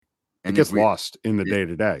And gets lost in the day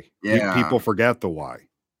to day. People forget the why.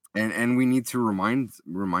 And we need to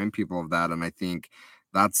remind people of that. And I think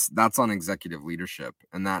that's on executive leadership,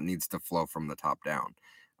 and that needs to flow from the top down.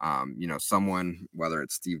 Someone, whether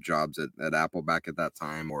it's Steve Jobs at Apple back at that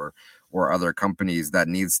time or other companies, that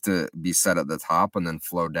needs to be set at the top and then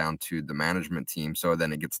flow down to the management team. So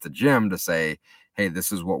then it gets to Jim to say, hey,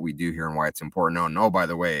 this is what we do here and why it's important. No, by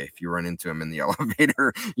the way, if you run into him in the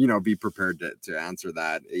elevator, be prepared to answer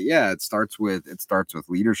that. Yeah, it starts with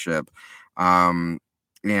leadership. And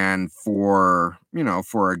for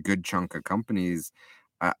a good chunk of companies,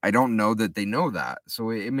 I don't know that they know that. So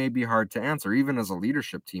it may be hard to answer. Even as a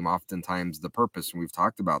leadership team, oftentimes the purpose, and we've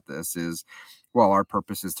talked about this, is, well, our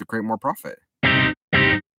purpose is to create more profit.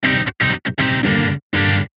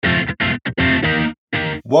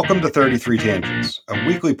 Welcome to 33 Tangents, a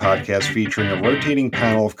weekly podcast featuring a rotating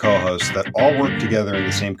panel of co-hosts that all work together in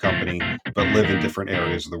the same company but live in different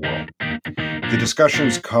areas of the world. The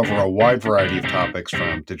discussions cover a wide variety of topics,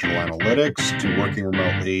 from digital analytics to working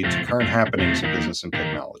remotely to current happenings in business and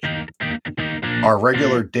technology. Our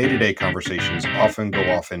regular day-to-day conversations often go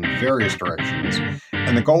off in various directions,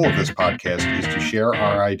 and the goal of this podcast is to share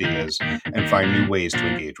our ideas and find new ways to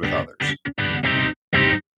engage with others.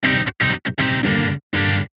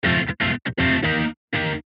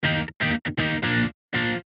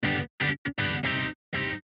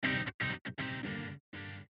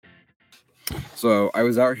 So I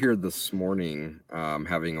was out here this morning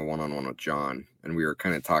having a one-on-one with John, and we were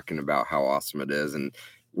kind of talking about how awesome it is. And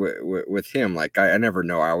with him, like, I never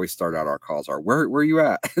know. I always start out our calls where are you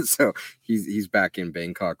at? So he's back in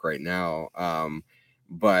Bangkok right now.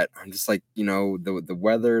 But I'm just like, the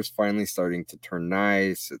weather's finally starting to turn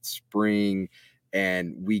nice. It's spring,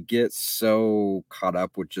 and we get so caught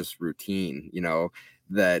up with just routine,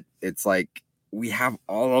 that it's like we have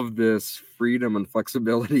all of this freedom and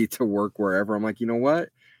flexibility to work wherever. I'm like, you know what?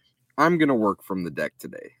 I'm going to work from the deck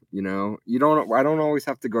today. I don't always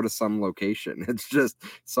have to go to some location. It's just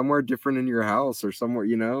somewhere different in your house or somewhere,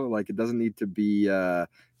 like, it doesn't need to be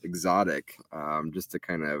exotic, just to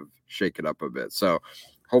kind of shake it up a bit. So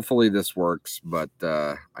hopefully this works, but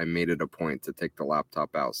I made it a point to take the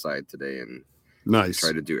laptop outside today and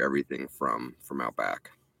try to do everything from out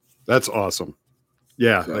back. That's awesome.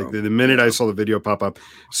 Yeah, so, like the minute I saw the video pop up.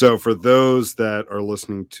 So for those that are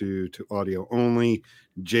listening to audio only,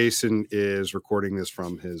 Jason is recording this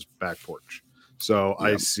from his back porch. So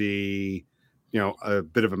I see, a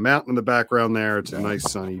bit of a mountain in the background there. It's a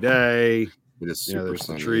nice sunny day. It is super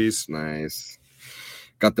sunny. The trees. It's nice.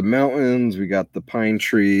 Got the mountains. We got the pine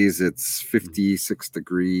trees. It's 56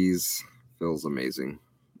 degrees. Feels amazing.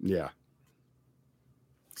 Yeah.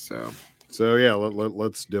 So yeah,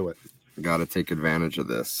 let's do it. Got to take advantage of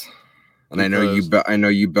this. And I know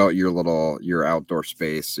you built your outdoor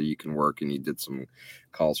space so you can work, and you did some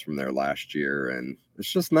calls from there last year, and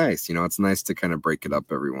it's just nice. It's nice to kind of break it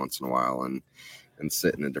up every once in a while and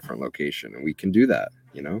sit in a different location, and we can do that.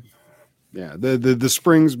 Yeah, the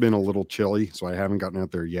spring's been a little chilly, so I haven't gotten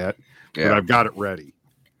out there yet, but I've got it ready.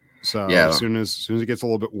 So as soon as it gets a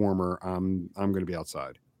little bit warmer, I'm going to be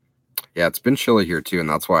outside. Yeah, it's been chilly here too, and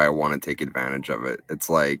that's why I want to take advantage of it. It's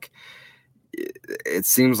like, it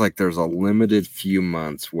seems like there's a limited few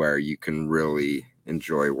months where you can really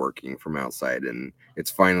enjoy working from outside, and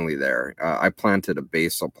it's finally there. I planted a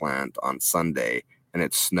basil plant on Sunday, and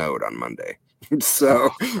it snowed on Monday. So,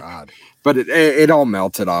 God. But it all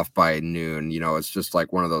melted off by noon. It's just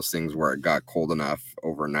like one of those things where it got cold enough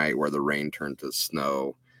overnight where the rain turned to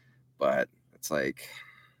snow. But it's like,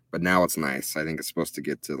 but now it's nice. I think it's supposed to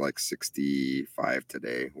get to like 65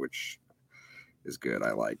 today, which is good.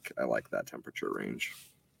 I like that temperature range.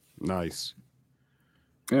 Nice.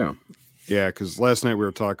 Yeah. Yeah, because last night we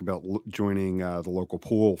were talking about joining the local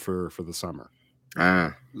pool for the summer.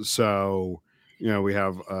 So, we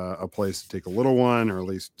have a place to take a little one, or at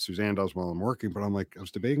least Suzanne does while I'm working. But I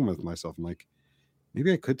was debating with myself. I'm like,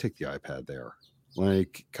 maybe I could take the iPad there,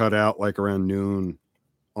 like cut out like around noon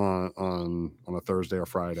on a Thursday or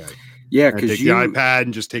Friday. Yeah, because the iPad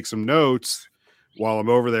and just take some notes while I'm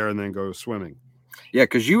over there, and then go swimming. Yeah,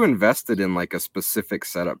 because you invested in like a specific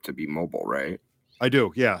setup to be mobile, right? I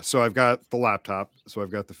do, yeah. So I've got the laptop. So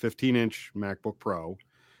I've got the 15-inch MacBook Pro.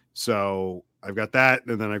 So I've got that,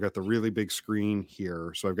 and then I've got the really big screen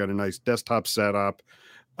here. So I've got a nice desktop setup.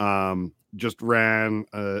 Just ran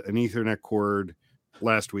an Ethernet cord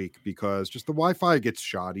last week because just the Wi-Fi gets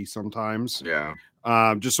shoddy sometimes. Yeah.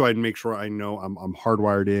 Just so I'd make sure I know I'm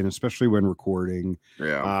hardwired in, especially when recording.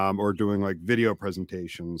 Yeah. Or doing like video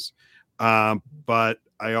presentations. But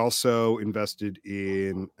I also invested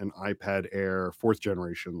in an iPad Air 4th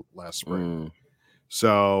generation last spring.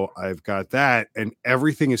 So I've got that, and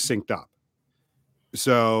everything is synced up.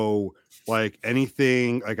 So like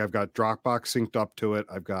anything, like I've got Dropbox synced up to it.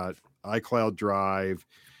 I've got iCloud Drive.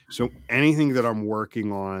 So anything that I'm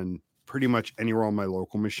working on pretty much anywhere on my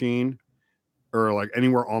local machine or like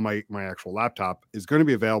anywhere on my actual laptop is going to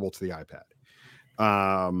be available to the iPad.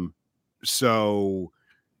 So,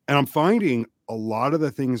 and I'm finding a lot of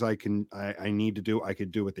the things I need to do, I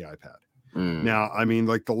could do with the iPad. Now, I mean,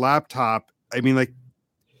 like the laptop,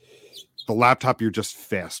 you're just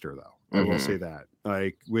faster though. I will say that.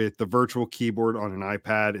 Like with the virtual keyboard on an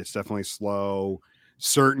iPad, it's definitely slow.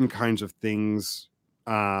 Certain kinds of things,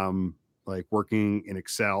 like working in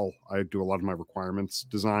Excel, I do a lot of my requirements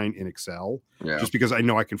design in Excel just because I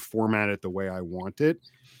know I can format it the way I want it.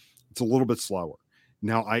 It's a little bit slower.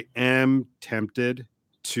 Now, I am tempted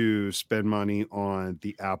to spend money on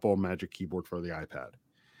the Apple Magic Keyboard for the iPad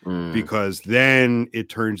because then it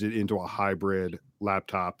turns it into a hybrid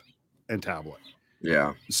laptop and tablet.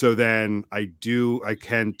 Yeah. So then I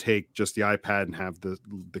can take just the iPad and have the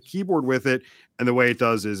keyboard with it. And the way it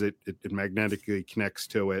does is it magnetically connects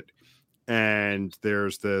to it. And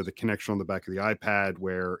there's the connection on the back of the iPad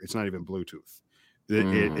where it's not even Bluetooth.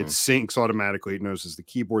 It syncs automatically. It knows as the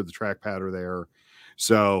keyboard, the trackpad are there.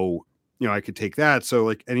 So, I could take that. So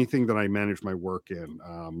like anything that I manage my work in,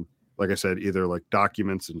 like I said, either like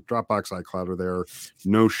documents and Dropbox, iCloud are there,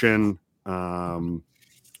 Notion,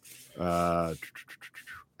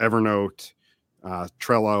 Evernote,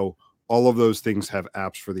 Trello, all of those things have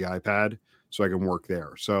apps for the iPad, so I can work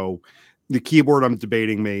there. So the keyboard I'm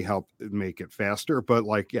debating may help make it faster, but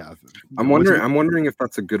like, yeah. I'm wondering if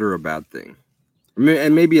that's a good or a bad thing. I mean,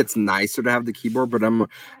 and maybe it's nicer to have the keyboard, but I'm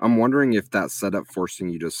wondering if that setup forcing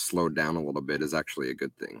you to slow down a little bit is actually a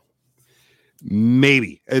good thing.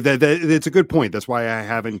 Maybe it's a good point. That's why I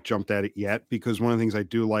haven't jumped at it yet, because one of the things I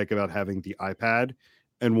do like about having the iPad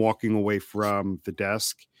and walking away from the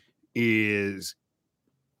desk is,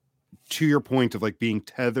 to your point of like being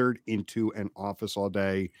tethered into an office all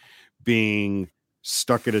day, being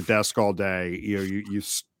stuck at a desk all day,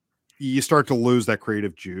 you start to lose that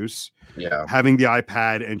creative juice. Yeah. Having the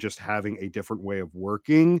iPad and just having a different way of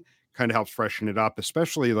working kind of helps freshen it up,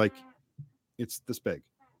 especially like it's this big.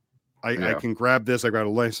 I can grab this. I got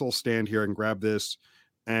a nice little stand here and grab this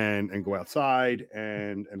and go outside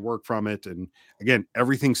and work from it. And again,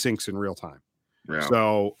 everything syncs in real time. Yeah.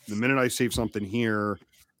 So the minute I save something here,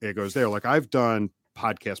 it goes there. Like I've done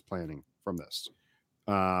podcast planning from this,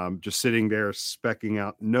 just sitting there specking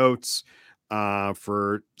out notes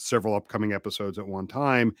for several upcoming episodes at one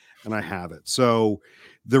time, and I have it. So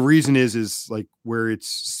the reason is like where it's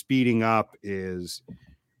speeding up is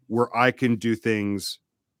where I can do things,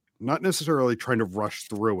 not necessarily trying to rush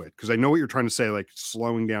through it, because I know what you're trying to say, like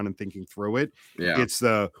slowing down and thinking through it. Yeah. It's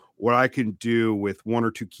what I can do with one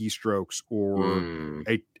or two keystrokes or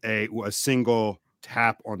a single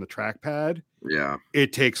tap on the trackpad. Yeah.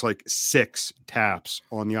 It takes like 6 taps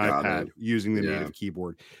on the iPad using the native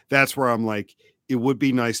keyboard. That's where I'm like, it would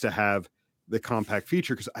be nice to have the compact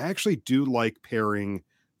feature, because I actually do like pairing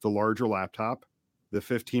the larger laptop, the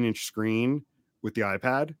 15-inch screen, with the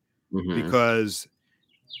iPad, because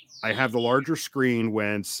I have the larger screen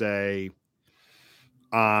when, say,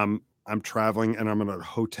 I'm traveling and I'm in a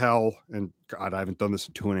hotel, and God, I haven't done this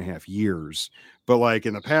in 2.5 years, but like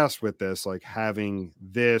in the past with this, like having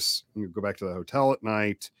this, you go back to the hotel at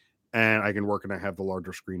night and I can work, and I have the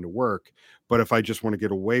larger screen to work. But if I just want to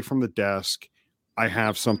get away from the desk, I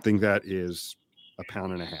have something that is 1.5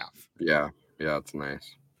 pounds. Yeah. Yeah. It's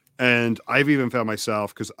nice. And I've even found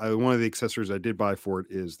myself, because one of the accessories I did buy for it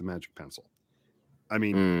is the Magic Pencil. I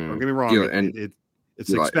mean, don't get me wrong,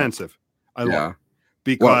 it's expensive. I love it.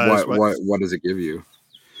 Because what does it give you?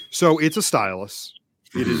 So it's a stylus.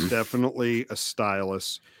 It is definitely a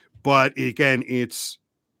stylus, but again, it's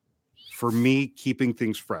for me keeping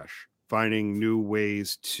things fresh, finding new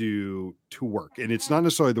ways to work. And it's not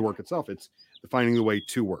necessarily the work itself, it's finding the way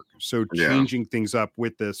to work. So changing things up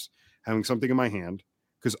with this, having something in my hand,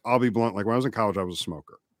 because I'll be blunt, like when I was in college, I was a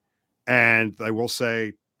smoker. And I will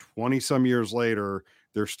say 20 some years later,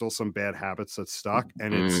 there's still some bad habits that stuck,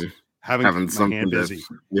 and it's having my hand busy.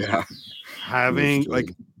 Yeah. Having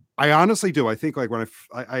like, I honestly do. I think like when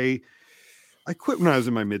I quit when I was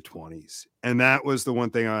in my mid-20s, and that was the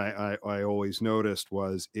one thing I always noticed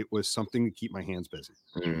was it was something to keep my hands busy.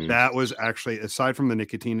 That was actually, aside from the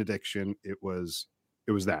nicotine addiction, it was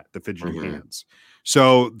that, the fidgety hands.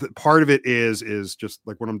 So the part of it is just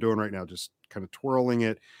like what I'm doing right now, just kind of twirling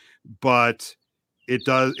it, but it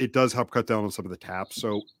does help cut down on some of the taps.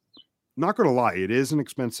 So not going to lie, it is an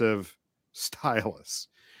expensive stylus,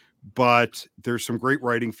 but there's some great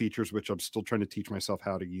writing features which I'm still trying to teach myself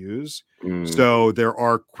how to use. Mm. So there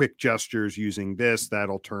are quick gestures using this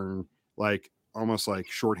that'll turn like almost like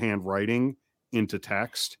shorthand writing into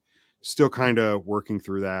text. Still kind of working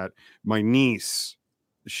through that. My niece,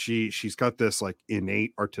 she's got this like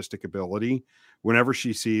innate artistic ability. Whenever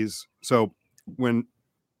she sees, so when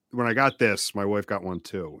I got this, my wife got one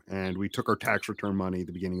too, and we took our tax return money at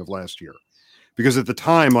the beginning of last year because at the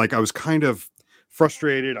time, like I was kind of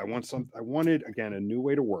frustrated. I wanted again a new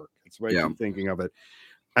way to work. That's why I keep thinking of it.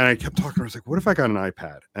 And I kept talking. I was like, what if I got an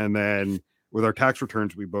iPad? And then with our tax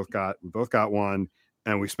returns, we both got one,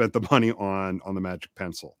 and we spent the money on the Magic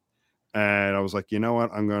Pencil. And I was like, you know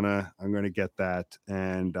what? I'm gonna get that.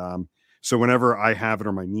 And so whenever I have it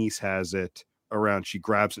or my niece has it around, she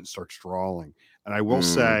grabs it and starts drawing. And I will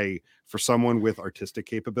say, for someone with artistic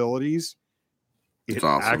capabilities, it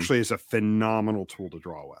awesome. actually is a phenomenal tool to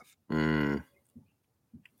draw with.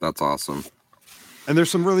 That's awesome. And there's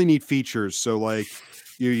some really neat features. So like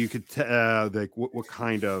you could like what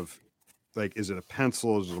kind of, like, is it a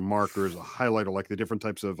pencil, is it a marker, is it a highlighter, like the different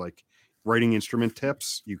types of like writing instrument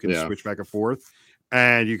tips you can switch back and forth,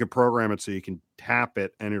 and you can program it so you can tap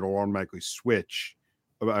it and it'll automatically switch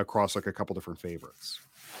across like a couple different favorites.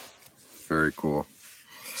 Very cool.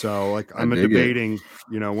 So like I'm debating,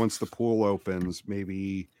 once the pool opens,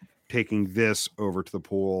 maybe taking this over to the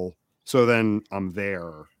pool. So then I'm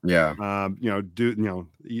there. Yeah.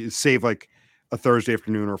 You save like a Thursday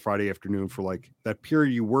afternoon or a Friday afternoon for like that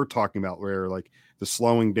period you were talking about where like the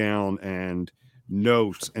slowing down and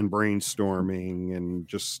notes and brainstorming and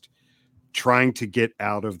just trying to get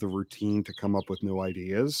out of the routine to come up with new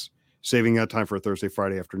ideas. Saving that time for a Thursday,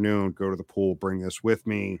 Friday afternoon, go to the pool, bring this with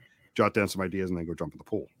me, jot down some ideas, and then go jump in the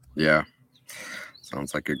pool. Yeah.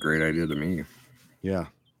 Sounds like a great idea to me. Yeah.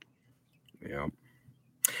 Yeah.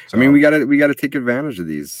 So, I mean, we gotta take advantage of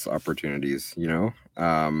these opportunities,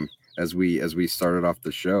 as we started off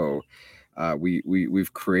the show.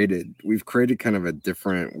 We've created kind of a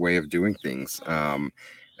different way of doing things.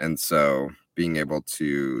 And so being able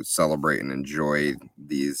to celebrate and enjoy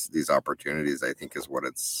these opportunities, I think, is what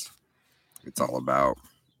it's all about.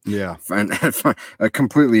 Yeah. And a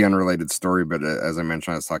completely unrelated story, but as I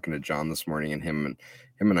mentioned, I was talking to John this morning, and him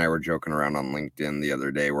and I were joking around on LinkedIn the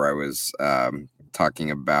other day where I was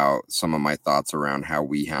talking about some of my thoughts around how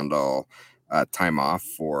we handle time off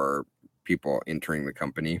for people entering the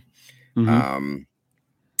company. Mm-hmm.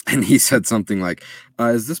 And he said something like,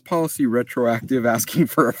 is this policy retroactive, asking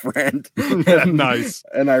for a friend? Nice.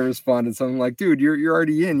 And I responded something like, dude, you're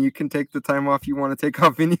already in. You can take the time off you want to take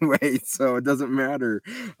off anyway, so it doesn't matter.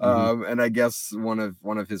 Mm-hmm. And I guess one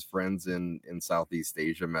of his friends in Southeast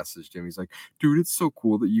Asia messaged him. He's like, dude, it's so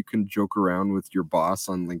cool that you can joke around with your boss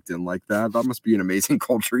on LinkedIn like that. That must be an amazing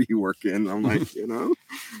culture you work in. I'm like,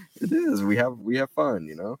 it is. We have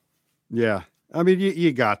fun, Yeah. I mean,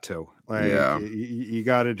 you got to. Like, you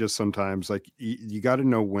got to just sometimes, like, you got to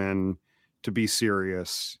know when to be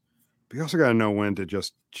serious, but you also got to know when to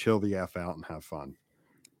just chill the F out and have fun.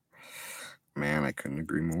 Man, I couldn't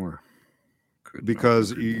agree more.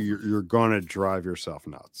 Because you're going to drive yourself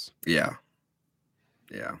nuts. Yeah.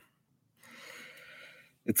 Yeah.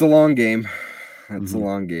 It's a long game. It's a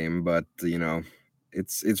long game, but,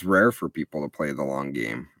 it's rare for people to play the long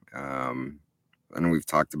game. And we've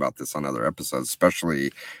talked about this on other episodes, especially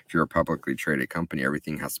if you're a publicly traded company,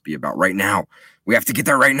 everything has to be about right now. We have to get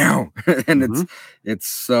there right now. And it's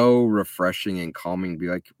so refreshing and calming to be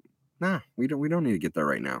like, nah, we don't need to get there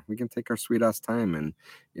right now. We can take our sweet ass time and,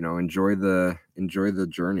 enjoy the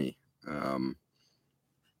journey.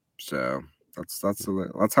 So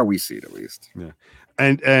that's how we see it, at least. Yeah.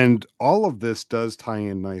 And all of this does tie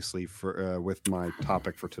in nicely for with my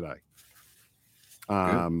topic for today.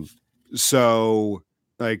 So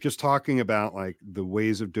like just talking about like the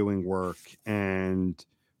ways of doing work and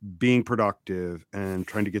being productive and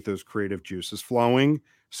trying to get those creative juices flowing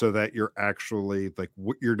so that you're actually like,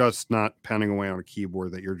 you're just not pounding away on a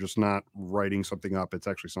keyboard, that you're just not writing something up. It's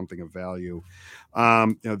actually something of value.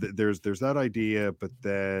 There's that idea, but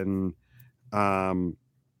then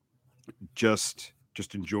just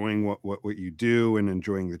enjoying what you do and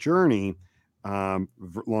enjoying the journey,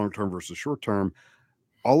 long-term versus short-term.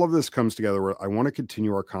 All of this comes together where I want to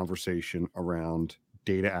continue our conversation around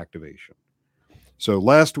data activation. So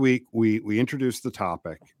last week we introduced the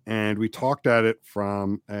topic and we talked at it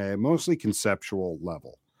from a mostly conceptual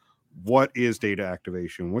level. What is data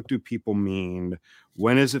activation? What do people mean?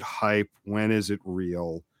 When is it hype? When is it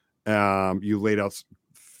real? You laid out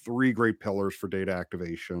 3 great pillars for data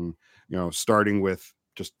activation, starting with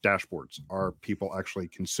just dashboards? Are people actually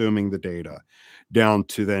consuming the data? Down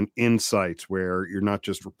to then insights, where you're not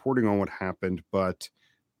just reporting on what happened, but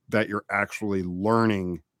that you're actually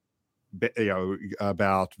learning,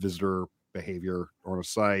 about visitor behavior on a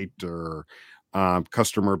site, or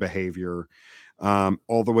customer behavior,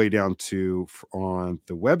 all the way down to on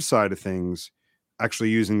the website of things, actually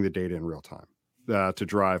using the data in real time to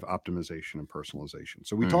drive optimization and personalization.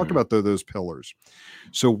 So we talked Mhm. about those pillars.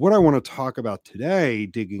 So what I want to talk about today,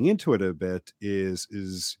 digging into it a bit,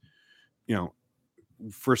 is you know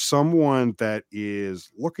for someone that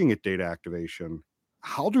is looking at data activation,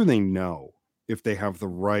 how do they know if they have the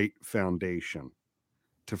right foundation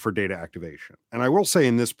for data activation? And I will say,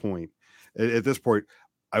 at this point,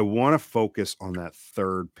 I want to focus on that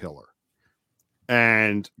third pillar.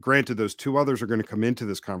 And granted, those two others are going to come into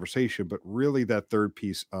this conversation, but really that third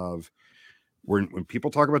piece of when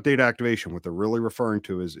people talk about data activation, what they're really referring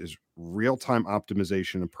to is real-time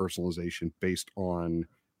optimization and personalization based on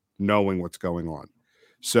knowing what's going on.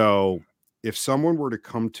 So if someone were to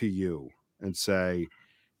come to you and say,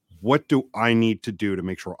 what do I need to do to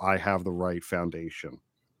make sure I have the right foundation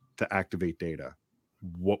to activate data?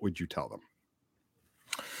 What would you tell them?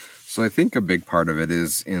 So I think a big part of it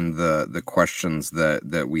is in the questions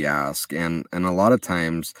that we ask, and a lot of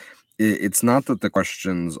times it's not that the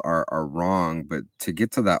questions are wrong, but to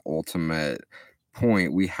get to that ultimate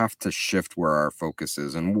point, we have to shift where our focus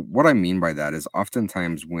is. And what I mean by that is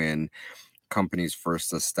oftentimes when companies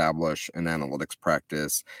first establish an analytics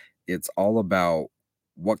practice, it's all about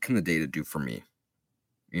what can the data do for me?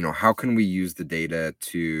 How can we use the data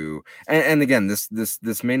to, and again,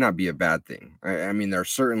 this may not be a bad thing. I mean, there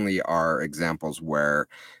certainly are examples where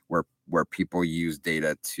people use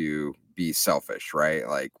data to be selfish, right?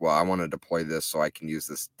 Like, well, I want to deploy this so I can use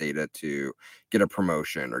this data to get a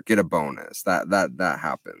promotion or get a bonus. That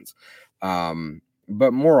happens.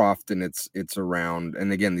 But more often it's around,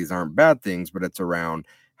 and again, these aren't bad things, but it's around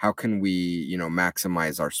how can we,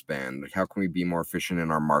 maximize our spend? How can we be more efficient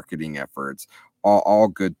in our marketing efforts? All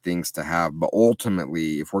good things to have, but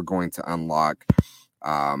ultimately, if we're going to unlock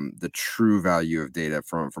the true value of data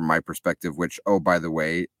from my perspective, which, oh, by the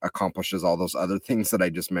way, accomplishes all those other things that I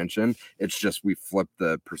just mentioned, it's just we flip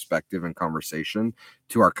the perspective and conversation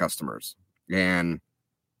to our customers, and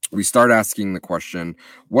we start asking the question,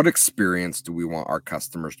 what experience do we want our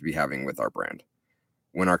customers to be having with our brand?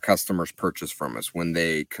 When our customers purchase from us, when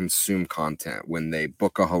they consume content, when they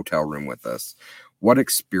book a hotel room with us, what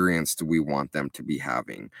experience do we want them to be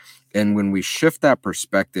having? And when we shift that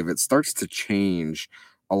perspective, it starts to change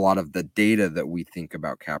a lot of the data that we think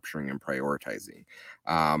about capturing and prioritizing.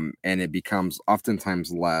 And it becomes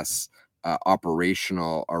oftentimes less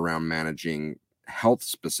operational around managing health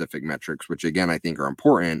specific metrics, which again, I think are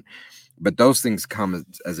important. But those things come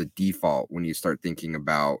as a default when you start thinking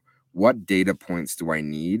about what data points do I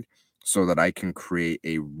need so that I can create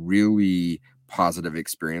a really positive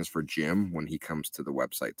experience for Jim when he comes to the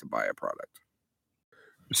website to buy a product.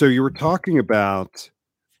 So you were talking about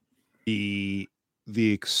the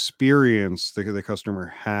the experience the customer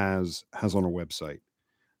has on a website,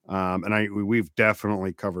 and we've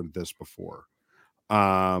definitely covered this before.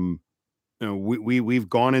 Um, we've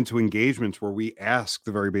gone into engagements where we ask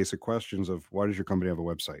the very basic questions of, why does your company have a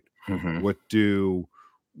website? Mhm. What do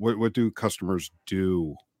what do customers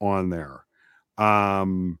do on there?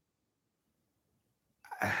 Um,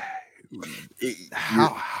 You're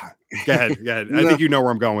how Go ahead, go ahead. I no, think you know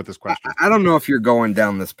where I'm going with this question. I don't know if you're going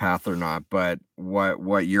down this path or not, but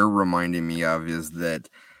what you're reminding me of is that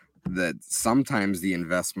sometimes the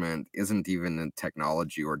investment isn't even in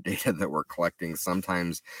technology or data that we're collecting.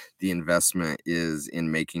 Sometimes the investment is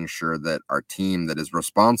in making sure that our team that is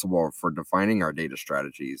responsible for defining our data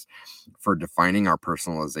strategies, for defining our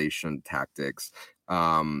personalization tactics,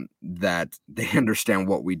 that they understand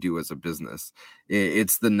what we do as a business.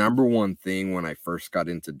 It's the number one thing when I first got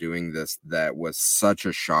into doing this that was such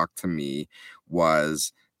a shock to me,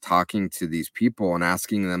 was talking to these people and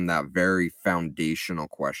asking them that very foundational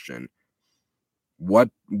question. What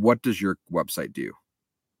does your website do?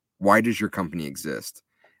 Why does your company exist?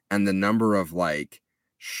 And the number of like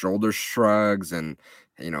shoulder shrugs and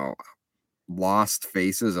you know lost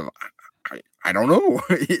faces of I don't know.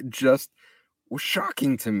 It just was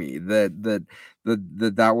shocking to me that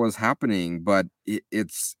was happening, but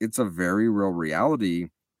it's a very real reality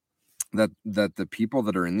that the people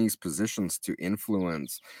that are in these positions to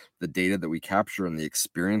influence the data that we capture and the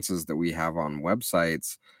experiences that we have on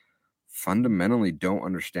websites fundamentally don't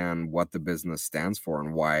understand what the business stands for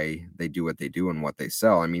and why they do what they do and what they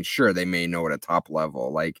sell. I mean, sure, they may know at a top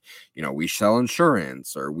level, like, we sell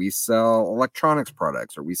insurance, or we sell electronics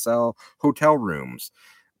products, or we sell hotel rooms,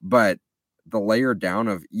 but the layer down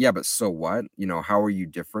of, yeah, but so what? How are you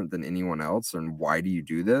different than anyone else, and why do you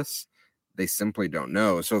do this? They simply don't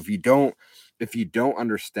know. So if you don't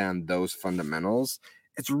understand those fundamentals,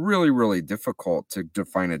 it's really, really difficult to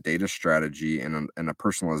define a data strategy and a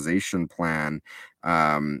personalization plan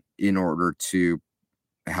in order to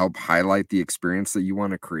help highlight the experience that you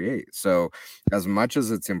want to create. So as much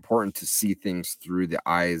as it's important to see things through the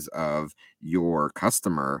eyes of your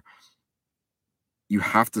customer, you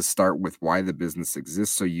have to start with why the business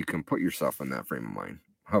exists, so you can put yourself in that frame of mind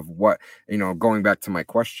of what, going back to my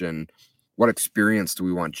question, what experience do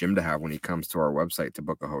we want Jim to have when he comes to our website to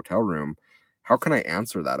book a hotel room? How can I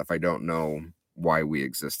answer that if I don't know why we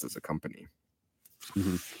exist as a company?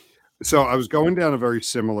 Mm-hmm. So I was going down a very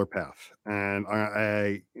similar path, and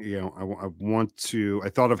I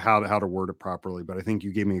thought of how to word it properly, but I think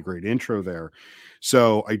you gave me a great intro there.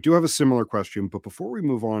 So I do have a similar question, but before we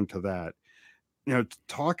move on to that,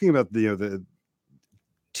 talking about the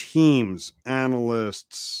teams,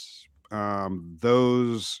 analysts,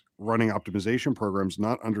 those running optimization programs,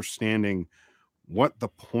 not understanding what the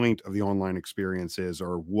point of the online experience is,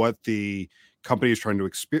 or what the company is trying to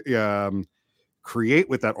create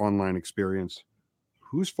with that online experience.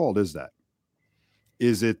 Whose fault is that?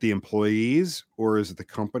 Is it the employees, or is it the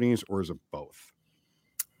companies, or is it both?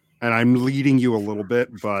 And I'm leading you a little bit,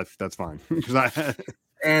 but that's fine.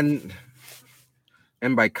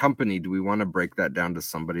 And by company, do we want to break that down to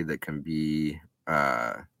somebody that can be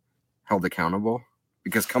held accountable?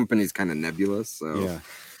 Because company is kind of nebulous. So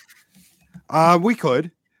yeah, we could.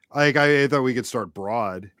 I thought we could start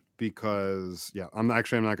broad, because I'm not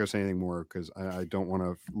going to say anything more, because I don't want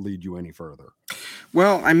to lead you any further.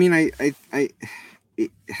 Well, I mean,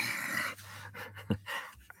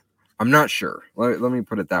 I'm not sure. Let me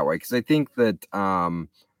put it that way, because I think that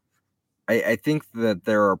I think that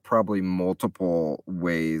there are probably multiple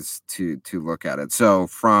ways to look at it. So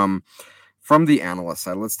from the analyst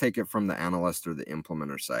side, let's take it from the analyst or the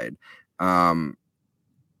implementer side. I'm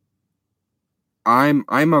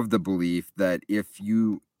of the belief that if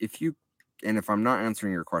you and if I'm not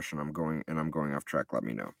answering your question, I'm going off track, let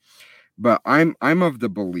me know. But I'm of the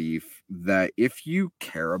belief that if you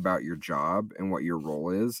care about your job and what your role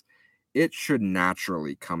is, it should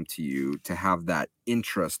naturally come to you to have that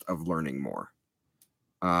interest of learning more.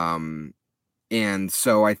 And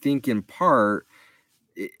so I think in part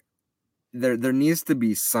there needs to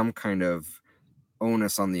be some kind of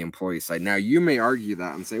onus on the employee side. Now, you may argue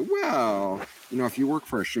that and say, well, if you work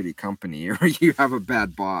for a shitty company, or you have a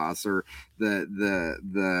bad boss, or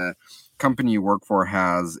the company you work for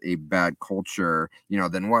has a bad culture,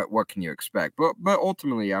 then what can you expect? But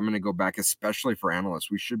ultimately, I'm going to go back, especially for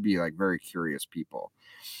analysts, we should be like very curious people.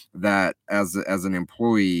 That as an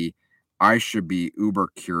employee, I should be uber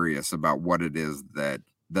curious about what it is that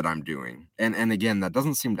I'm doing. And again, that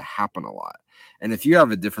doesn't seem to happen a lot. And if you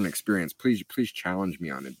have a different experience, please challenge me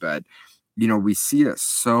on it. But we see it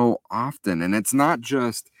so often, and it's not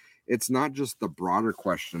just the broader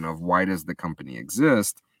question of why does the company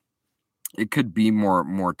exist. It could be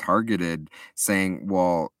more targeted, saying,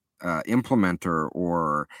 well, implementer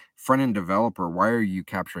or front end developer, why are you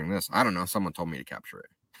capturing this? I don't know. Someone told me to capture it.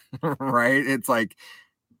 Right? It's like,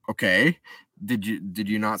 okay, did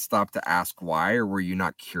you not stop to ask why, or were you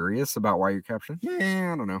not curious about why you're capturing?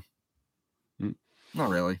 Yeah, I don't know. Not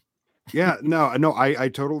really. Yeah, no, I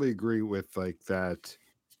totally agree with like that.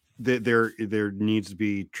 There needs to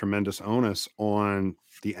be tremendous onus on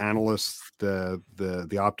the analysts, the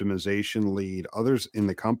optimization lead, others in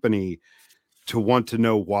the company, to want to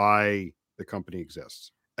know why the company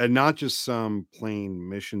exists, and not just some plain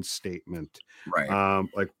mission statement. Right.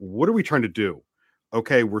 Like, what are we trying to do?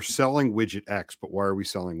 Okay, we're selling widget X, but why are we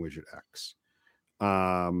selling widget X?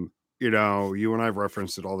 You and I've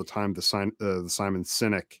referenced it all the time. The Simon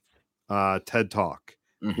Sinek TED Talk,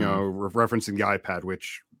 referencing the iPad,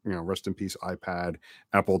 which, rest in peace, iPad.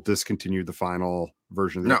 Apple discontinued the final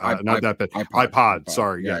version of the iPod.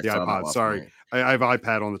 Sorry, the iPod. Sorry, I have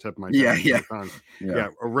iPad on the tip of my tongue. Yeah.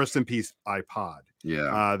 Rest in peace, iPod.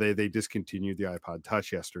 Yeah. They discontinued the iPod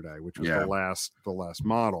Touch yesterday, which was the last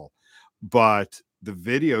model. But the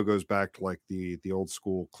video goes back to like the old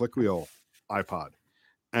school click wheel iPod,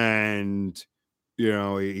 and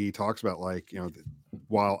he talks about like,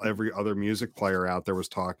 while every other music player out there was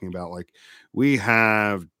talking about like, we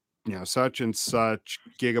have such and such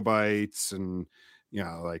gigabytes and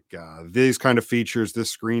these kind of features,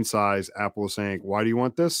 this screen size, Apple is saying, why do you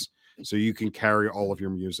want this? So you can carry all of your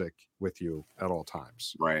music with you at all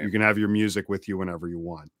times. Right. You can have your music with you whenever you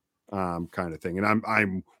want, kind of thing. And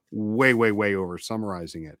I'm way over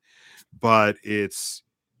summarizing it, but it's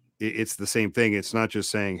the same thing. It's not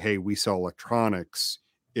just saying, hey, we sell electronics.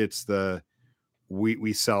 It's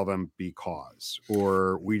we sell them because,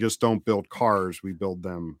 or we just don't build cars, we build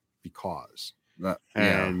them because.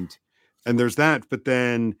 And there's that. But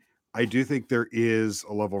then I do think there is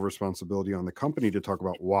a level of responsibility on the company to talk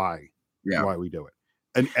about why we do it,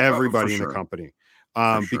 and everybody in the company,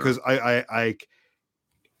 because I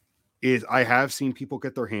have seen people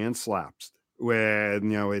get their hands slapped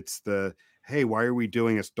when, it's the, hey, why are we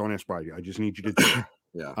doing this? Don't ask why. I just need you to do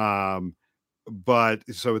it. But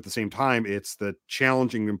so at the same time, it's the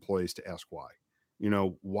challenging employees to ask why.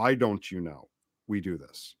 Why don't you know we do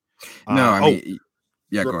this? No, I mean,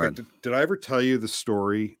 go ahead. Did I ever tell you the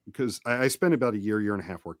story? Because I spent about a year and a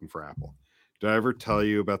half working for Apple. Did I ever tell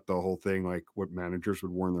you about the whole thing, like what managers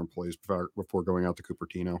would warn their employees before going out to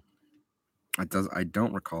Cupertino? I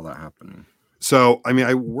don't recall that happening. So, I mean,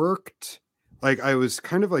 I worked, like, I was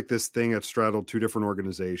kind of like this thing that straddled two different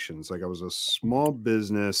organizations. Like, I was a small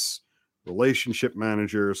business relationship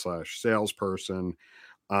manager / salesperson.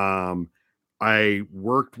 I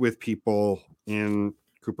worked with people in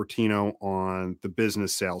Cupertino on the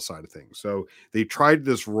business sales side of things. So they tried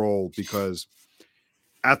this role because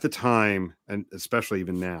at the time, and especially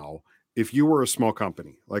even now, if you were a small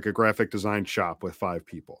company, like a graphic design shop with 5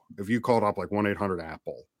 people, if you called up like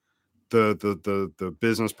 1-800-Apple, the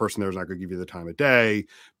business person there is not going to give you the time of day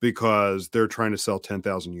because they're trying to sell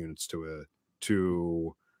 10,000 units to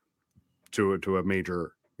a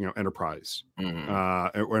major, enterprise,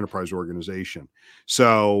 or enterprise organization.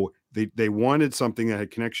 So they wanted something that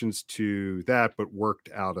had connections to that, but worked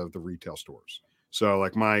out of the retail stores. So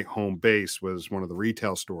like my home base was one of the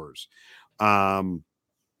retail stores.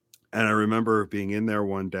 And I remember being in there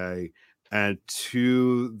one day, and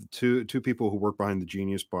two people who work behind the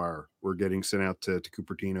Genius Bar were getting sent out to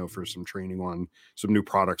Cupertino for some training on some new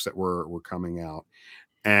products that were coming out.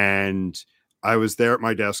 And I was there at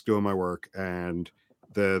my desk doing my work, and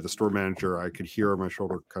the store manager, I could hear on my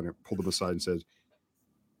shoulder, kind of pulled him aside and said,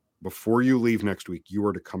 before you leave next week, you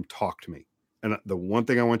are to come talk to me. And the one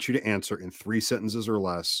thing I want you to answer in 3 sentences or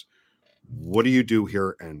less, what do you do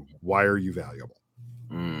here and why are you valuable?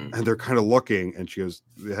 And they're kind of looking, and she goes,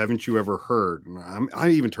 haven't you ever heard? And I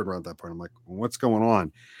even turned around at that point. I'm like, what's going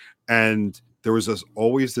on? And there was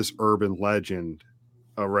always this urban legend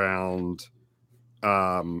around,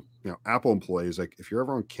 Apple employees. Like, if you're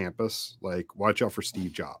ever on campus, like, watch out for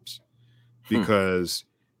Steve Jobs, because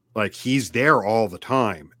like he's there all the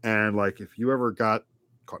time. And like, if you ever got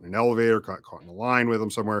caught in an elevator, caught in a line with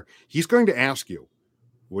him somewhere, he's going to ask you,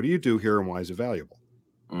 what do you do here and why is it valuable?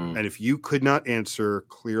 And if you could not answer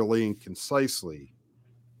clearly and concisely,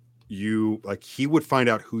 he would find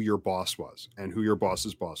out who your boss was and who your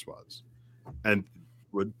boss's boss was, and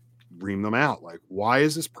would ream them out. Like, why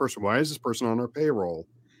is this person on our payroll?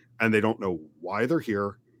 And they don't know why they're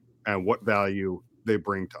here and what value they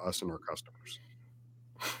bring to us and our customers.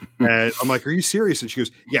 And I'm like, are you serious? And she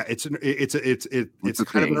goes, yeah, it's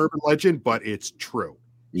kind of an urban legend, but it's true.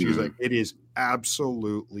 She's like, it is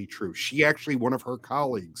absolutely true. She actually, one of her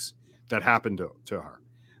colleagues, that happened to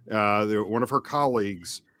her, one of her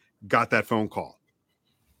colleagues got that phone call,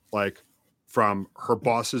 like, from her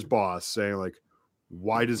boss's boss saying, like,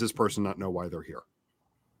 why does this person not know why they're here?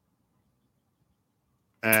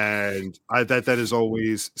 And that has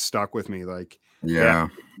always stuck with me. Like, yeah,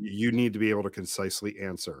 you need to be able to concisely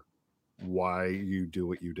answer why you do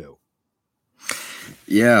what you do.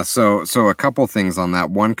 Yeah, so a couple things on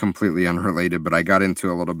that. One completely unrelated, but I got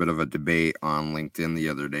into a little bit of a debate on LinkedIn the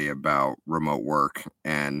other day about remote work,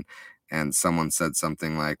 and someone said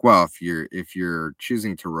something like, well, if you're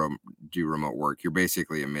choosing to do remote work, you're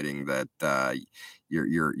basically admitting that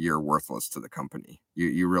you're worthless to the company.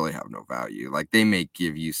 You really have no value. Like, they may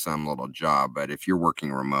give you some little job, but if you're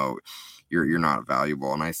working remote, you're not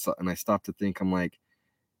valuable. And I stopped to think, I'm like,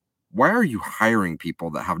 why are you hiring people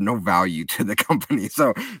that have no value to the company?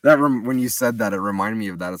 So that when you said that, it reminded me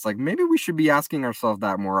of that. It's like, maybe we should be asking ourselves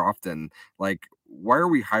that more often. Like, why are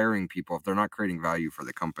we hiring people if they're not creating value for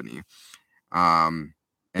the company? And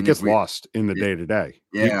it gets lost in the day to day.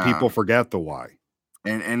 People forget the why.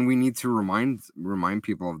 And we need to remind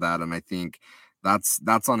people of that. And I think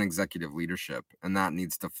that's on executive leadership, and that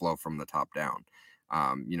needs to flow from the top down.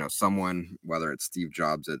 Someone, whether it's Steve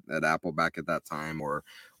Jobs at Apple back at that time, or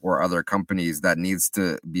other companies, that needs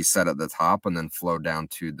to be set at the top and then flow down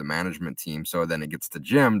to the management team. So then it gets to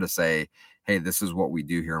Jim to say, hey, this is what we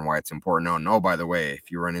do here and why it's important. Oh, no, by the way, if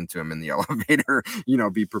you run into him in the elevator,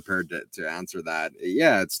 be prepared to answer that.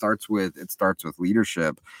 Yeah, it starts with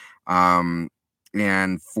leadership.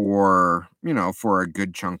 And for a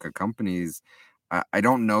good chunk of companies, I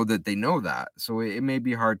don't know that they know that. So it may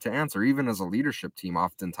be hard to answer. Even as a leadership team,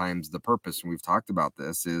 oftentimes the purpose, and we've talked about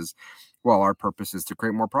this, is, well, our purpose is to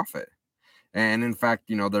create more profit. And in fact,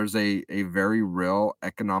 there's a very real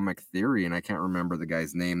economic theory, and I can't remember the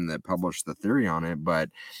guy's name that published the theory on it, but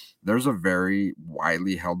there's a very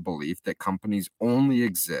widely held belief that companies only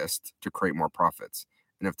exist to create more profits.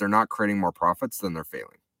 And if they're not creating more profits, then they're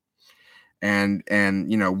failing. And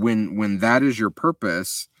when that is your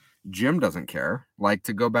purpose, Jim doesn't care. Like,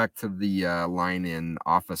 to go back to the line in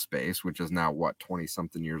Office Space, which is now 20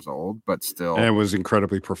 something years old, but still, and it was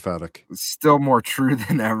incredibly prophetic, still more true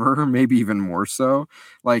than ever, maybe even more so.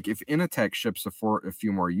 Like, if Initech ships a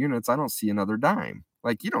few more units, I don't see another dime.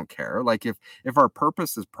 Like, you don't care. Like, if our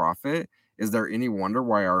purpose is profit, is there any wonder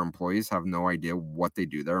why our employees have no idea what they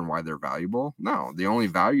do there and why they're valuable? No, the only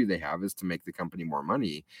value they have is to make the company more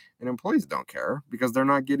money, and employees don't care because they're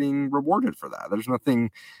not getting rewarded for that. There's nothing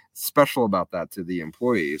special about that to the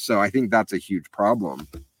employees. So I think that's a huge problem.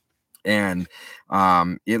 And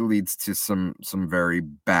it leads to some very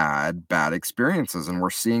bad experiences, and we're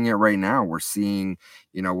seeing it right now. We're seeing,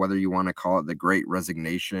 whether you want to call it the Great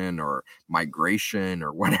Resignation or migration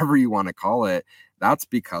or whatever you want to call it, that's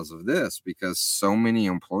because of this, because so many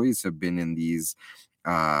employees have been in these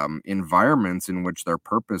environments in which their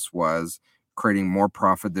purpose was creating more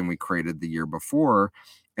profit than we created the year before.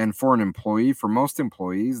 And for most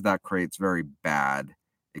employees, that creates very bad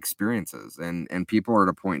experiences, and people are at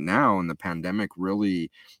a point now, and the pandemic really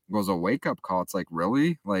was a wake-up call. It's like,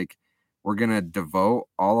 really? Like, we're gonna devote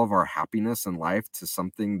all of our happiness in life to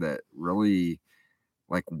something that really,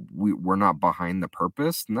 like, we're not behind the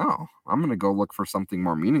purpose? No, I'm gonna go look for something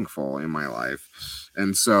more meaningful in my life.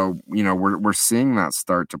 And so, we're seeing that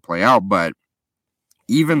start to play out. But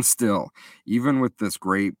even still, even with this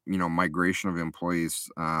great, migration of employees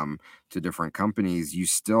to different companies, you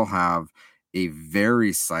still have a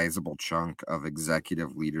very sizable chunk of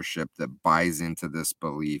executive leadership that buys into this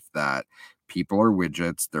belief that people are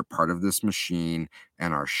widgets, they're part of this machine,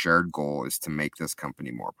 and our shared goal is to make this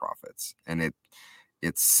company more profits. And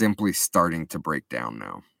it's simply starting to break down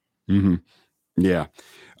now. Mm-hmm. Yeah.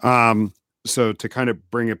 So to kind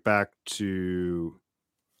of bring it back to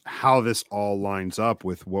how this all lines up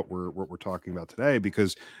with what we're talking about today,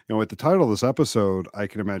 because at the title of this episode, I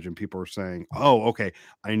can imagine people are saying, oh, okay,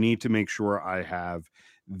 I need to make sure I have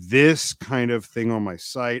this kind of thing on my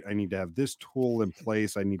site, I need to have this tool in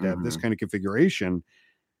place, I need to have this kind of configuration.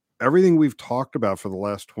 Everything we've talked about for the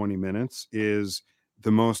last 20 minutes is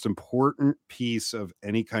the most important piece of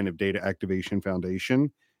any kind of data activation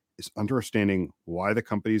foundation, is understanding why the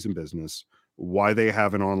company's in business, why they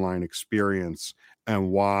have an online experience,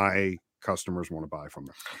 and why customers want to buy from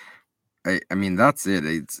them. I mean, that's it.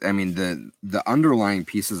 The underlying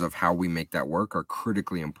pieces of how we make that work are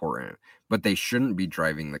critically important, but they shouldn't be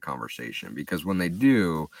driving the conversation, because when they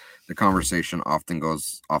do, the conversation often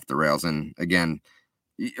goes off the rails. And again,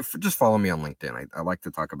 just follow me on LinkedIn. I like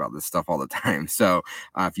to talk about this stuff all the time. So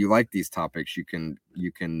if you like these topics, you can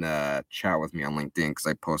chat with me on LinkedIn, because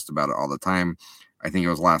I post about it all the time. I think it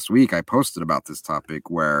was last week I posted about this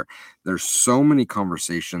topic, where there's so many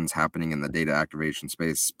conversations happening in the data activation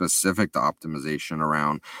space specific to optimization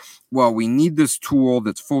around, well, we need this tool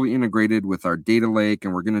that's fully integrated with our data lake,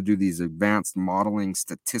 and we're going to do these advanced modeling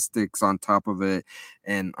statistics on top of it.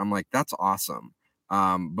 And I'm like, that's awesome.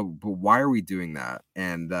 But why are we doing that?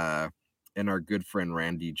 And our good friend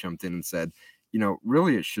Randy jumped in and said,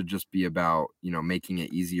 really it should just be about, making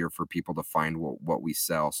it easier for people to find what we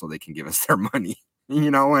sell so they can give us their money.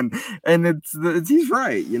 And he's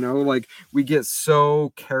right. Like, we get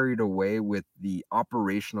so carried away with the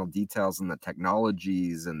operational details and the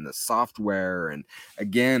technologies and the software. And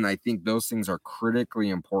again, I think those things are critically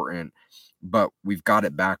important, but we've got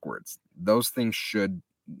it backwards. Those things should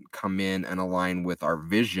come in and align with our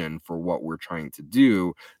vision for what we're trying to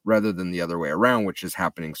do, rather than the other way around, which is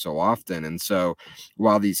happening so often. And so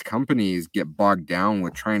while these companies get bogged down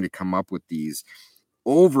with trying to come up with these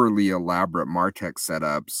overly elaborate MarTech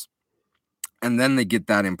setups, and then they get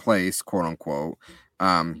that in place, quote unquote,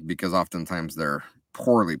 because oftentimes they're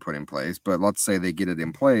poorly put in place, but let's say they get it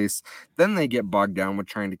in place, then they get bogged down with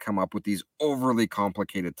trying to come up with these overly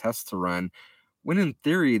complicated tests to run, when in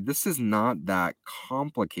theory, this is not that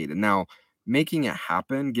complicated. Now, making it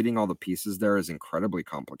happen, getting all the pieces there is incredibly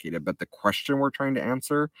complicated. But the question we're trying to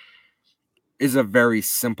answer is a very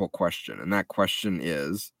simple question. And that question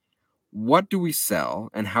is, what do we sell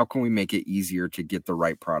and how can we make it easier to get the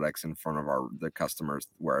right products in front of the customers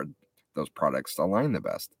where those products align the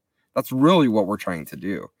best? That's really what we're trying to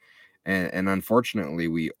do. And unfortunately,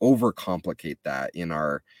 we overcomplicate that in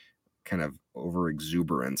our kind of over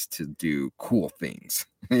exuberance to do cool things,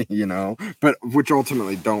 but which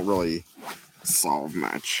ultimately don't really solve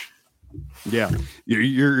much. Yeah,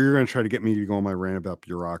 you're going to try to get me to go on my rant about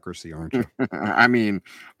bureaucracy, aren't you? I mean,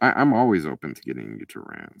 I'm always open to getting you to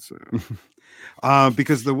rant. So,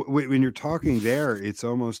 because when you're talking there, it's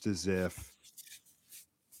almost as if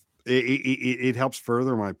it helps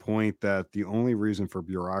further my point that the only reason for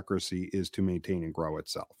bureaucracy is to maintain and grow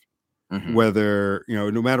itself. mm-hmm. Whether,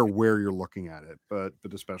 no matter where you're looking at it, but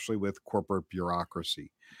especially with corporate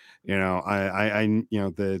bureaucracy, the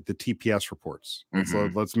TPS reports.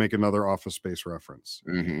 Let's make another Office Space reference.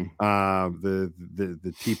 Mm-hmm.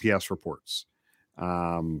 The TPS reports,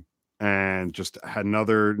 and just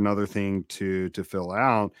another thing to fill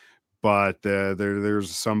out. But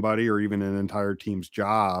there's somebody or even an entire team's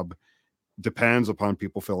job depends upon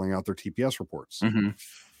people filling out their TPS reports. Mm-hmm.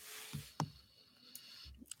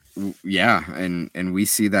 Yeah, and we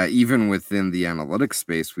see that even within the analytics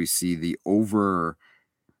space, we see the over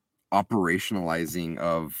operationalizing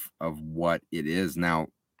of what it is. Now,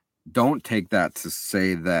 don't take that to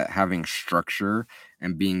say that having structure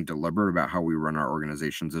and being deliberate about how we run our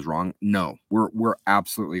organizations is wrong. No, we're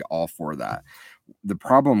absolutely all for that. The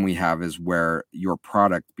problem we have is where your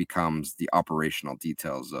product becomes the operational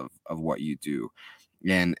details of what you do.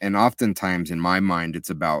 And oftentimes in my mind, that's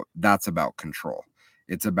about control.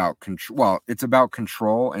 It's about control. Well, it's about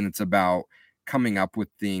control, and it's about coming up with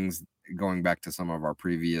things, going back to some of our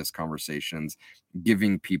previous conversations,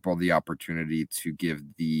 giving people the opportunity to give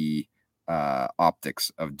the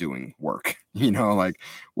optics of doing work. Like,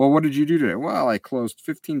 well, what did you do today? Well, I closed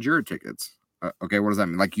 15 Jira tickets. Okay, what does that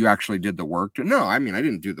mean? Like, you actually did the work? No, I mean, I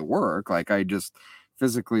didn't do the work. Like, I just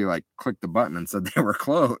physically clicked the button and said they were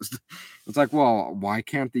closed. It's like, well, why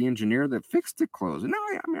can't the engineer that fixed it close? No,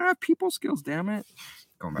 I mean, I have people skills, damn it.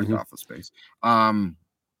 Going back to Office Space.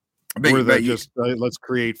 Let's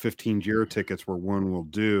create 15 Jira tickets where one will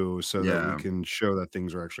do so that we can show that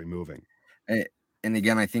things are actually moving. And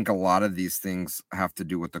again, I think a lot of these things have to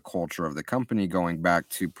do with the culture of the company, going back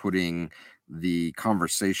to putting the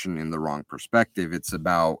conversation in the wrong perspective. It's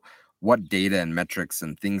about what data and metrics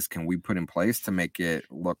and things can we put in place to make it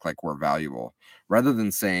look like we're valuable, rather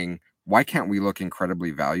than saying, why can't we look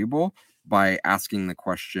incredibly valuable by asking the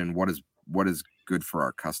question, what is good for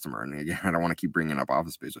our customer? And again, I don't want to keep bringing up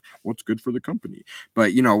Office Space. What's good for the company?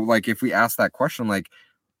 But, if we ask that question,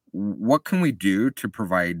 what can we do to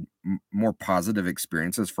provide more positive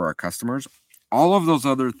experiences for our customers? All of those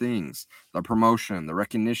other things, the promotion, the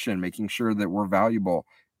recognition, making sure that we're valuable,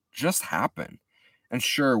 just happen. And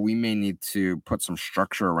sure, we may need to put some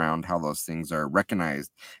structure around how those things are recognized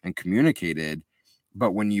and communicated.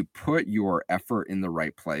 But when you put your effort in the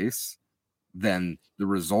right place, then the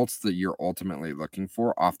results that you're ultimately looking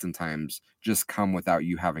for oftentimes just come without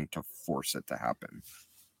you having to force it to happen.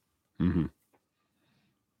 Mm-hmm.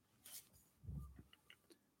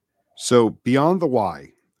 So beyond the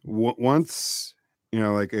why, once,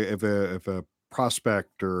 if a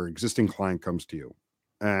prospect or existing client comes to you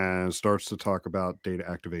and starts to talk about data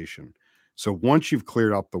activation. So once you've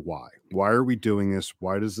cleared up the why are we doing this?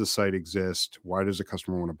 Why does the site exist? Why does a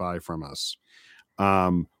customer want to buy from us?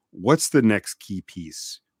 What's the next key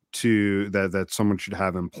piece to that someone should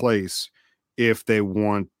have in place if they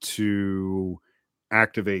want to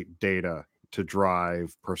activate data to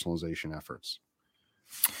drive personalization efforts?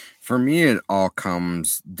 For me, it all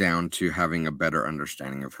comes down to having a better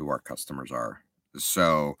understanding of who our customers are.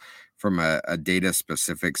 So from a data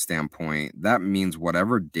specific standpoint, that means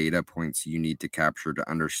whatever data points you need to capture to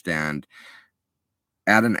understand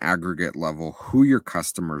at an aggregate level who your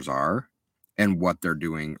customers are and what they're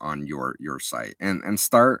doing on your site, and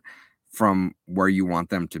start from where you want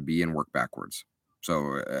them to be and work backwards.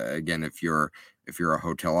 So again, if you're a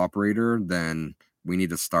hotel operator, then we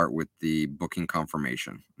need to start with the booking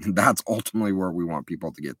confirmation. That's ultimately where we want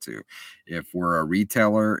people to get to. If we're a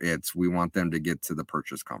retailer, we want them to get to the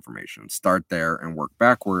purchase confirmation. Start there and work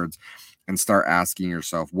backwards, and start asking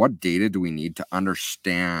yourself, what data do we need to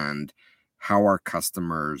understand how our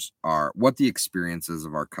customers are, what the experiences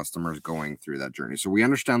of our customers going through that journey. So we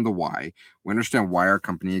understand the why. We understand why our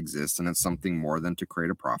company exists, and it's something more than to create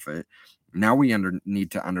a profit. Now we need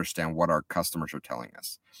to understand what our customers are telling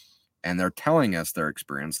us. And they're telling us their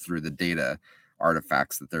experience through the data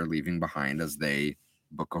artifacts that they're leaving behind as they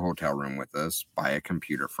book a hotel room with us, buy a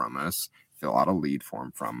computer from us, fill out a lead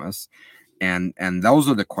form from us. And those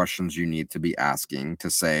are the questions you need to be asking to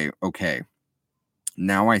say, okay,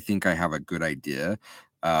 now I think I have a good idea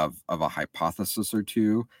of a hypothesis or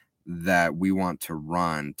two that we want to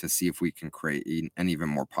run to see if we can create an even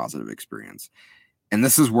more positive experience. And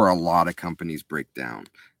this is where a lot of companies break down,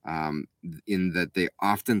 in that they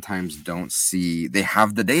oftentimes don't see, they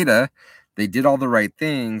have the data, they did all the right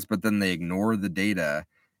things, but then they ignore the data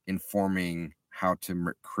informing how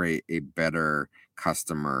to create a better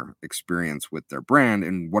customer experience with their brand.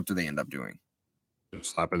 And what do they end up doing?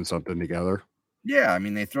 Just slapping something together. Yeah, I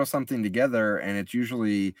mean, they throw something together and it's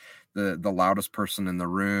usually the loudest person in the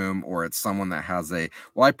room, or it's someone that has I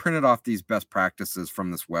printed off these best practices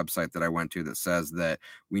from this website that I went to that says that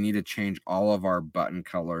we need to change all of our button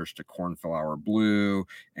colors to cornflower blue,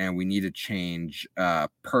 and we need to change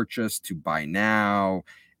purchase to buy now.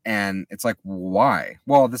 And it's like, why?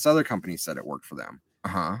 Well, this other company said it worked for them.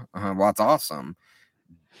 Well, that's awesome.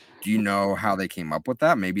 Do you know how they came up with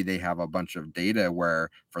that? Maybe they have a bunch of data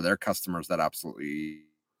where for their customers that absolutely,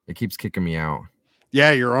 it keeps kicking me out.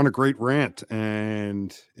 Yeah, you're on a great rant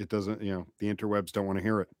and it doesn't, the interwebs don't want to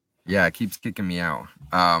hear it. Yeah, it keeps kicking me out.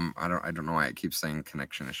 I don't know why it keeps saying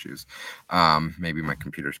connection issues. Maybe my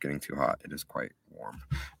computer's getting too hot. It is quite warm.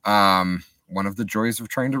 One of the joys of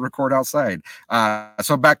trying to record outside.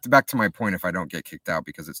 So back to my point, if I don't get kicked out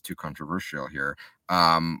because it's too controversial here.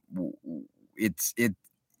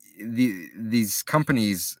 These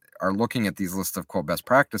companies are looking at these lists of quote best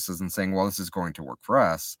practices and saying, well, this is going to work for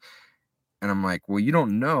us. And I'm like, well, you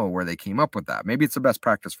don't know where they came up with that. Maybe it's the best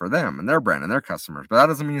practice for them and their brand and their customers, but that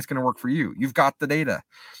doesn't mean it's going to work for you. You've got the data.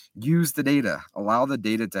 Use the data. Allow the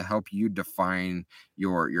data to help you define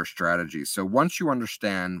your strategy. So once you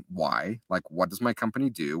understand why, like, what does my company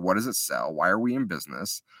do? What does it sell? Why are we in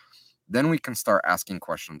business? Then we can start asking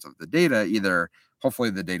questions of the data. Either hopefully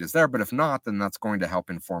the data is there, but if not, then that's going to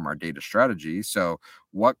help inform our data strategy. So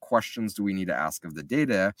what questions do we need to ask of the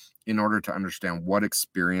data in order to understand what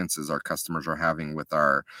experiences our customers are having with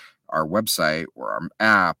our website or our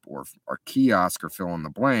app or our kiosk or fill in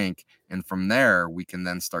the blank? And from there, we can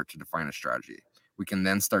then start to define a strategy. We can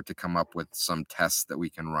then start to come up with some tests that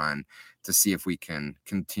we can run to see if we can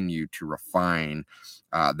continue to refine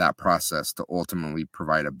that process to ultimately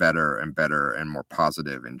provide a better and more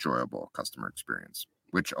positive, enjoyable customer experience,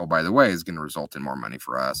 which, oh, by the way, is going to result in more money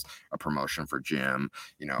for us, a promotion for Jim,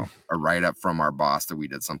 a write-up from our boss that we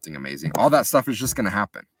did something amazing. All that stuff is just going to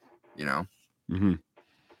happen, Mm-hmm.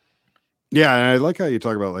 Yeah, and I like how you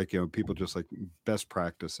talk about, like, people just like best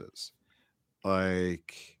practices.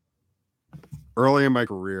 Like, early in my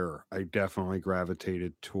career, I definitely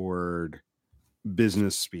gravitated toward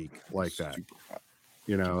business speak like that.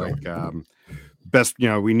 Best,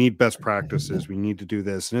 we need best practices. We need to do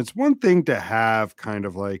this. And it's one thing to have kind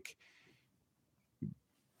of like,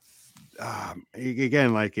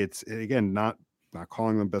 again, like it's, again, not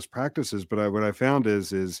calling them best practices, but what I found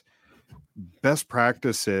is best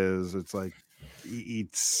practices. It's like,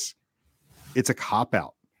 it's a cop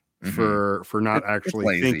out for not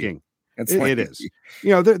actually thinking. It is.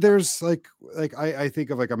 There's like I think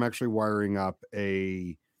of, like, I'm actually wiring up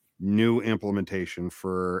a new implementation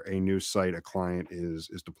for a new site a client is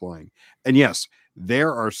deploying. And yes,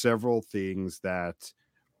 there are several things that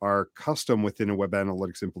are custom within a web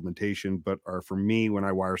analytics implementation, but are, for me, when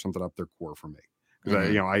I wire something up, they're core for me.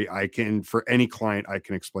 Because I can, for any client, I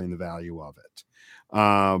can explain the value of it.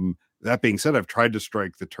 That being said, I've tried to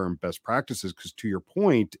strike the term best practices because, to your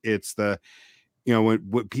point, it's the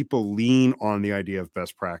when people lean on the idea of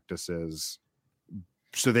best practices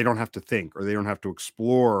so they don't have to think, or they don't have to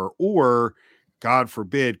explore, or, God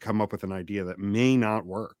forbid, come up with an idea that may not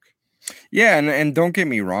work. Yeah, and don't get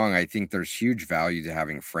me wrong, I think there's huge value to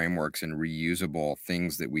having frameworks and reusable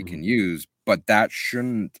things that we can use, but that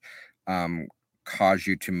shouldn't cause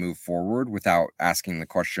you to move forward without asking the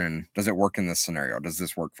question, does it work in this scenario? Does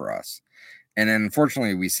this work for us? And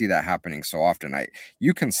unfortunately, we see that happening so often.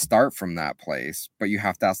 You can start from that place, but you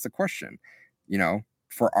have to ask the question,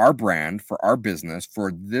 for our brand, for our business,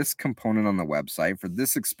 for this component on the website, for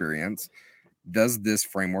this experience, does this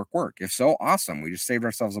framework work? If so, awesome. We just saved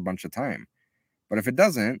ourselves a bunch of time. But if it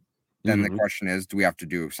doesn't, then the question is, do we have to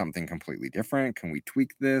do something completely different? Can we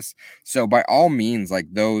tweak this? So by all means, like,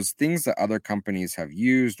 those things that other companies have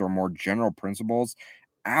used or more general principles,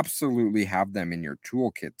 absolutely have them in your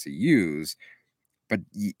toolkit to use,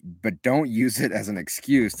 but don't use it as an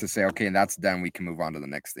excuse to say, okay, that's done, we can move on to the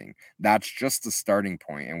next thing. That's just the starting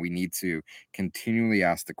point, and we need to continually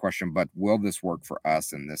ask the question, but will this work for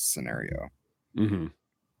us in this scenario?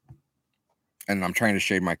 And I'm trying to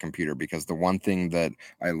shade my computer because the one thing that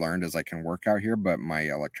I learned is I can work out here, but my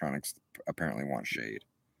electronics apparently want shade.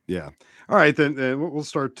 Yeah. All right, then we'll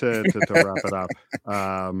start to wrap it up.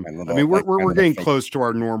 I mean, like, we're getting close to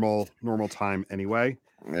our normal time anyway.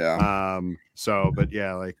 Yeah. So, but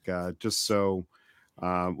yeah, like just so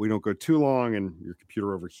we don't go too long and your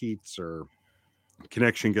computer overheats or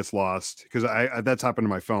connection gets lost, because I that's happened to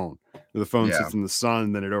my phone. The phone sits in the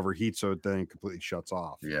sun, then it overheats, so it then completely shuts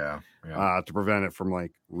off. Yeah. To prevent it from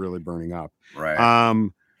like really burning up.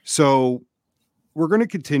 Right. So we're going to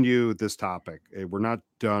continue this topic. We're not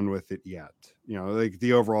done with it yet. You know, like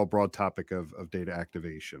the overall broad topic of data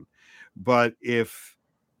activation. But if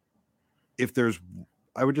there's,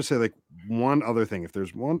 I would just say like one other thing. If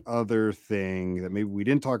there's one other thing that maybe we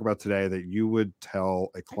didn't talk about today that you would tell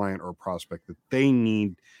a client or prospect that they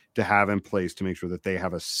need to have in place to make sure that they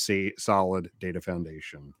have a solid data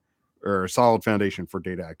foundation or a solid foundation for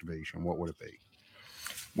data activation, what would it be?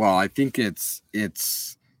 Well, I think it's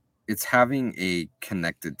having a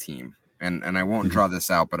connected team. And I won't draw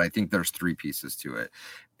this out, but I think there's 3 pieces to it.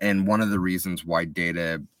 And one of the reasons why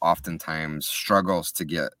data oftentimes struggles to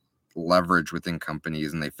get leverage within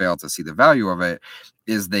companies and they fail to see the value of it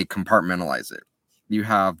is they compartmentalize it. You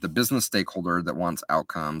have the business stakeholder that wants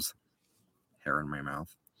outcomes. Hair in my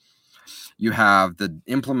mouth. You have the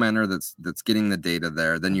implementer that's getting the data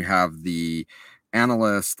there. Then you have the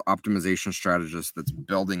analyst, optimization strategist that's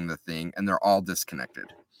building the thing, and they're all disconnected.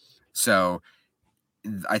 So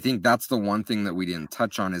I think that's the one thing that we didn't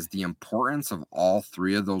touch on is the importance of all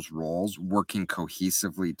 3 of those roles working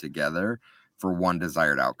cohesively together for one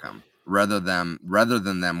desired outcome, rather than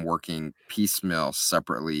them working piecemeal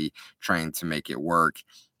separately, trying to make it work.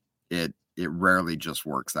 It rarely just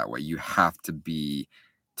works that way. You have to be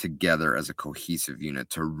together as a cohesive unit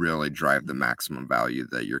to really drive the maximum value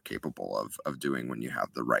that you're capable of doing when you have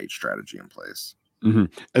the right strategy in place. Mm-hmm.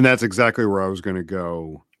 And that's exactly where I was going to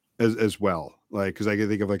go as well. Like, because I can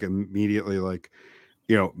think of like immediately, like,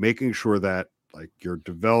 you know, making sure that like your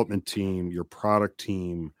development team, your product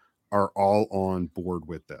team are all on board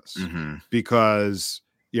with this. Mm-hmm. Because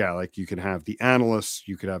yeah, like you can have the analysts,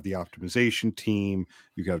 you could have the optimization team,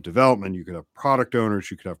 you could have development, you could have product owners,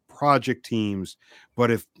 you could have project teams. But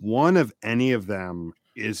if one of any of them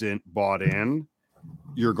isn't bought in,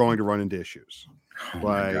 you're going to run into issues. Oh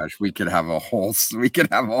my gosh, we could have a whole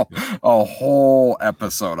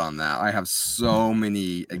episode on that. I have so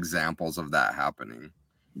many examples of that happening.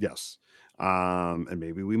 Yes. And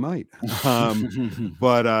maybe we might.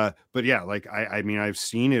 But yeah, like I mean, I've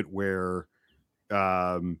seen it where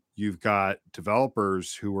you've got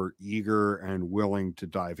developers who are eager and willing to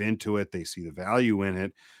dive into it. They see the value in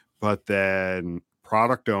it, but then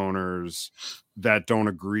product owners that don't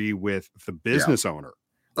agree with the business owner.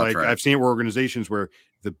 Like right. I've seen it where organizations where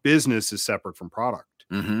the business is separate from product.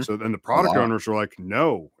 Mm-hmm. So then the product owners are like,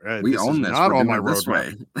 no, we own this. Not on my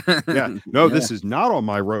roadmap. This is not on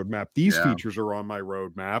my roadmap. These features are on my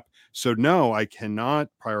roadmap. So no, I cannot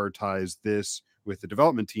prioritize this with the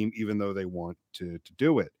development team, even though they want to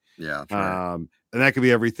do it. Yeah. Right. And that could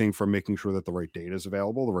be everything from making sure that the right data is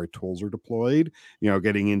available, the right tools are deployed, you know,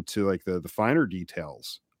 getting into like the finer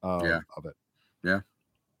details of it. Yeah.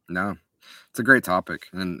 No, it's a great topic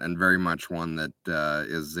and very much one that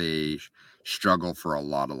is a struggle for a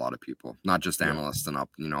lot of people, not just analysts and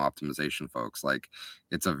optimization folks. Like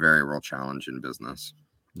it's a very real challenge in business.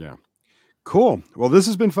 Yeah. Cool. Well, this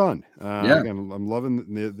has been fun. Again, I'm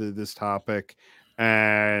loving this topic,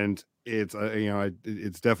 and it's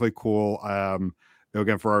it's definitely cool.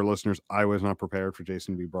 Again, for our listeners, I was not prepared for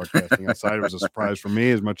Jason to be broadcasting outside. It was a surprise for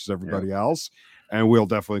me as much as everybody else, and we'll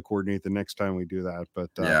definitely coordinate the next time we do that. But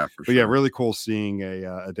really cool seeing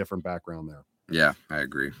a different background there. Yeah, I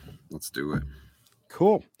agree. Let's do it.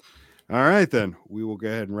 Cool. All right, then we will go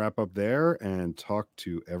ahead and wrap up there and talk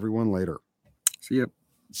to everyone later. See ya.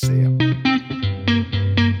 See ya.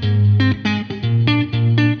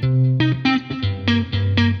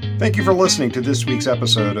 Thank you for listening to this week's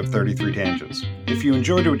episode of 33 Tangents. If you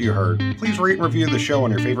enjoyed what you heard, please rate and review the show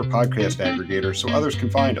on your favorite podcast aggregator so others can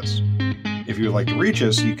find us. If you would like to reach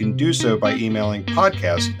us, you can do so by emailing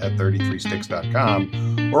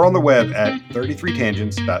podcast@33sticks.com or on the web at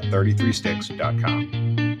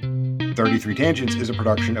 33tangents.33sticks.com. 33 Tangents is a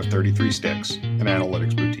production of 33 Sticks, an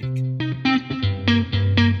analytics boutique.